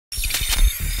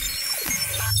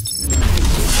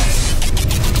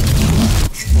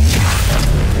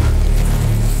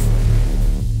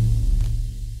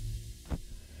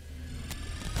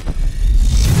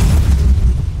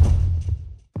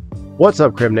What's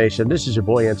up, KrimNation? This is your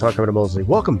boy Anton KriminalMosley.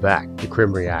 Welcome back to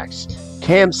KrimReacts.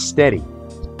 Cam Steady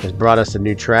has brought us a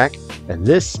new track, and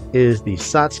this is the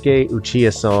Sasuke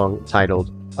Uchiha song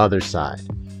titled Otherside.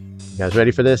 You guys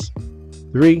ready for this?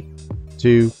 3,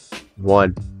 2,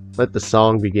 1. Let the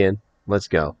song begin. Let's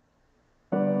go.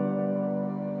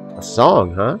 A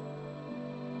song, huh?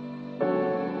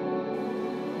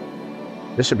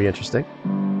 This should be interesting.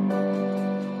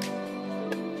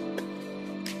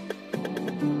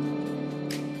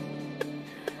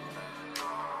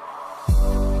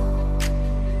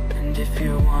 If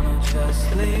you wanna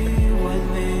just leave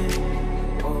with me,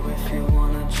 or if you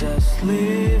wanna just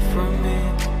leave from me,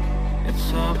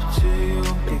 it's up to you,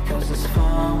 because it's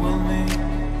fine with me.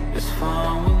 It's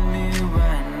fine with me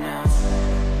right now.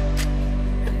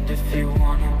 And if you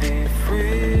wanna be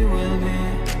free with me,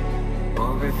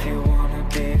 or if you wanna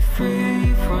be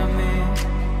free from me,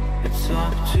 it's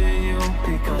up to you,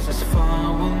 because it's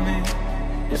fine with me.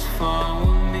 It's fine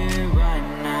with me right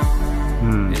now.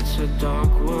 It's a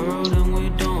dark world and we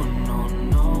don't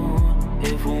know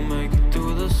if we'll make it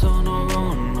through this on our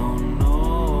own,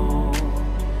 no.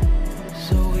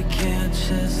 So we can't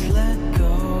just let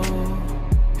go.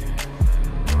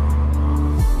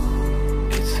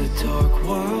 It's a dark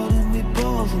world and we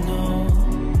both know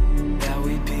that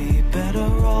we'd be better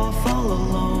off all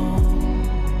alone.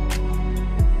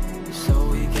 So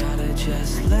we gotta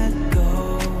just let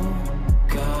go.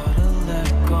 Gotta let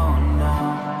go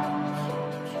now.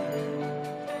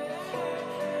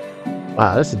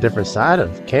 Wow, that's a different side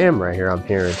of Cam right here, I'm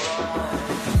hearing.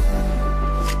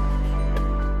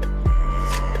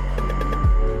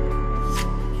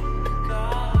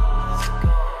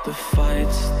 The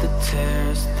fights, the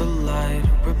tears, the light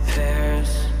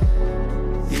repairs.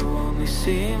 You only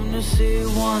seem to see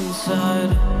one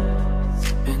side,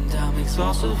 and I'm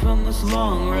exhausted from this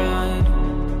long ride.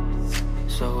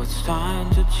 So it's time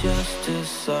to just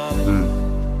decide.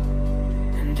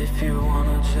 And if you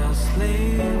wanna just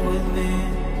leave with me,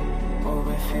 or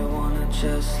if you wanna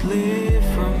just leave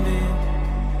from me,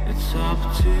 it's up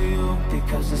to you,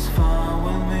 because it's fine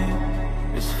with me.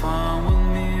 It's fine with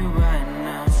me right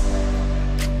now.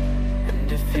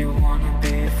 And if you wanna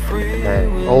be free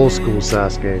with old school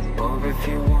Sasuke. or if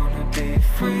you wanna be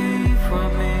free from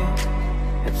me,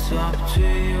 it's up to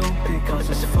you, because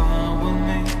it's fine with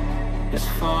me. It's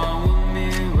fine with me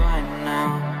right now.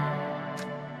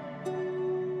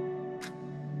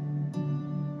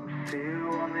 See you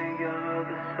on the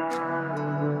other side,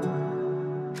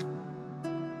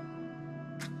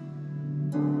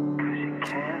 'cause you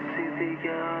can't see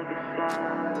the other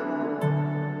side.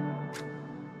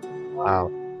 Wow.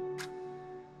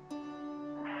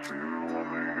 See you on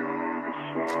the other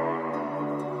side,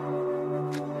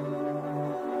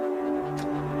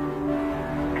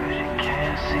 'cause you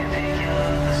can't see the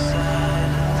other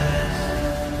side of this.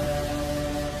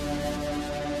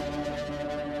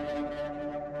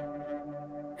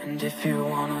 And if you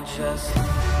wanna just leave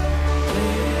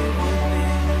with me,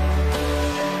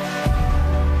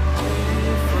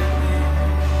 leave with me,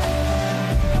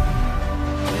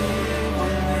 leave with me, leave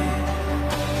with me.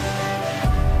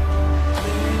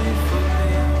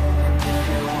 And if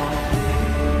you wanna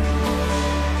leave,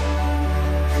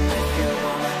 and if you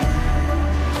wanna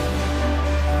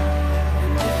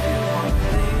and if you wanna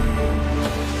leave,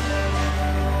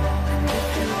 and if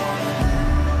you wanna,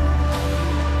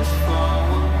 it's fine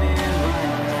with me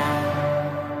right now.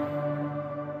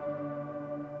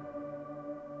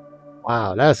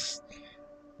 Wow, that's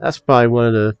probably one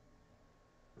of the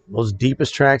most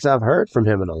deepest tracks I've heard from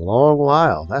him in a long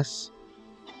while. That's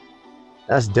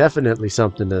definitely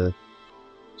something to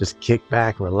just kick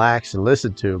back, relax, and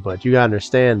listen to. But you gotta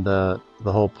understand the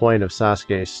whole point of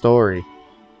Sasuke's story.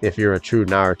 If you're a true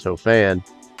Naruto fan,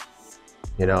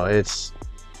 you know his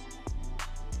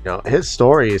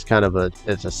story is kind of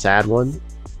it's a sad one.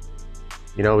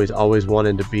 You know, he's always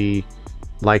wanted to be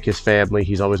like his family.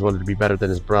 He's always wanted to be better than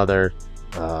his brother.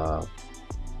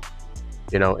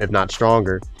 You know, if not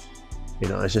stronger. You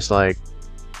know, it's just like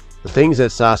the things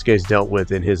that Sasuke's dealt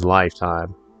with in his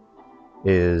lifetime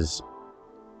is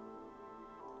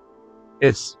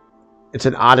it's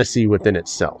an odyssey within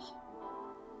itself.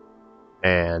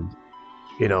 And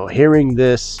you know, hearing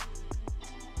this,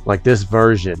 like this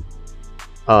version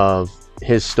of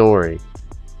his story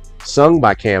sung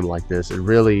by Cam like this, it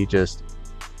really just,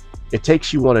 it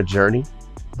takes you on a journey,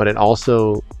 but it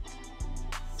also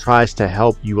tries to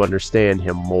help you understand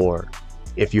him more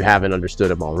if you haven't understood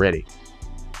him already.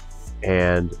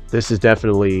 And this is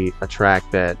definitely a track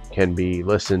that can be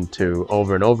listened to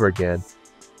over and over again,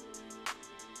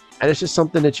 and it's just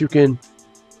something that you can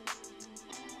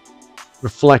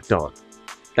reflect on.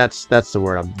 That's the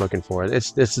word I'm looking for.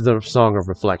 This is a song of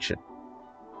reflection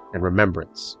and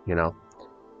remembrance, you know.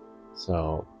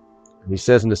 So he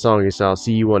says in the song, he says, I'll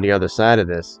see you on the other side of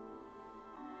this.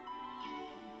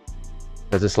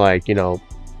 Because it's like, you know,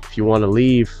 if you want to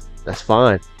leave, that's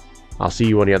fine. I'll see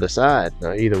you on the other side.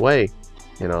 Either way,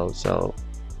 you know. So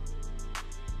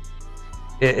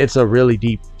it's a really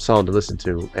deep song to listen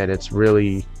to, and it's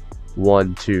really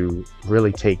one to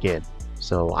really take in.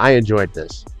 So I enjoyed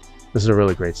this. This is a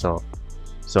really great song.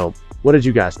 So what did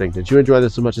you guys think? Did you enjoy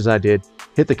this as much as I did?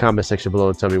 Hit the comment section below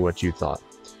and tell me what you thought.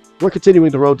 We're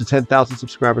continuing the road to 10,000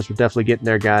 subscribers. We're definitely getting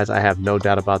there, guys. I have no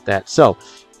doubt about that. So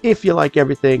if you like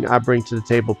everything I bring to the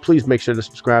table, please make sure to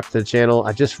subscribe to the channel.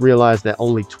 I just realized that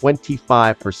only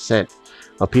 25%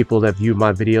 of people that view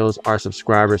my videos are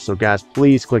subscribers. So guys,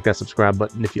 please click that subscribe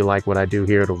button if you like what I do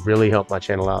here. It'll really help my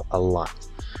channel out a lot.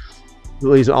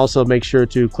 Please also make sure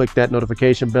to click that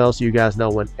notification bell so you guys know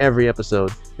when every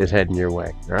episode is heading your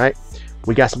way. All right.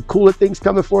 We got some cooler things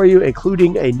coming for you,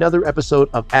 including another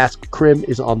episode of Ask Krim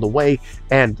is on the way,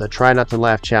 and the Try Not to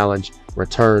Laugh challenge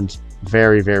returns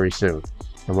very, very soon.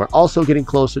 And we're also getting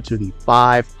closer to the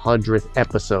 500th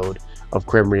episode of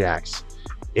KrimReacts.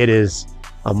 It is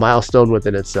a milestone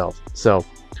within itself. So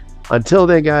until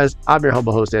then, guys, I'm your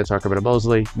humble host,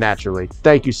 KriminalMosley. Naturally,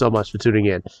 thank you so much for tuning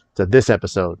in to this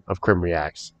episode of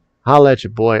KrimReacts. Holla at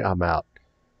your boy. I'm out.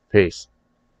 Peace.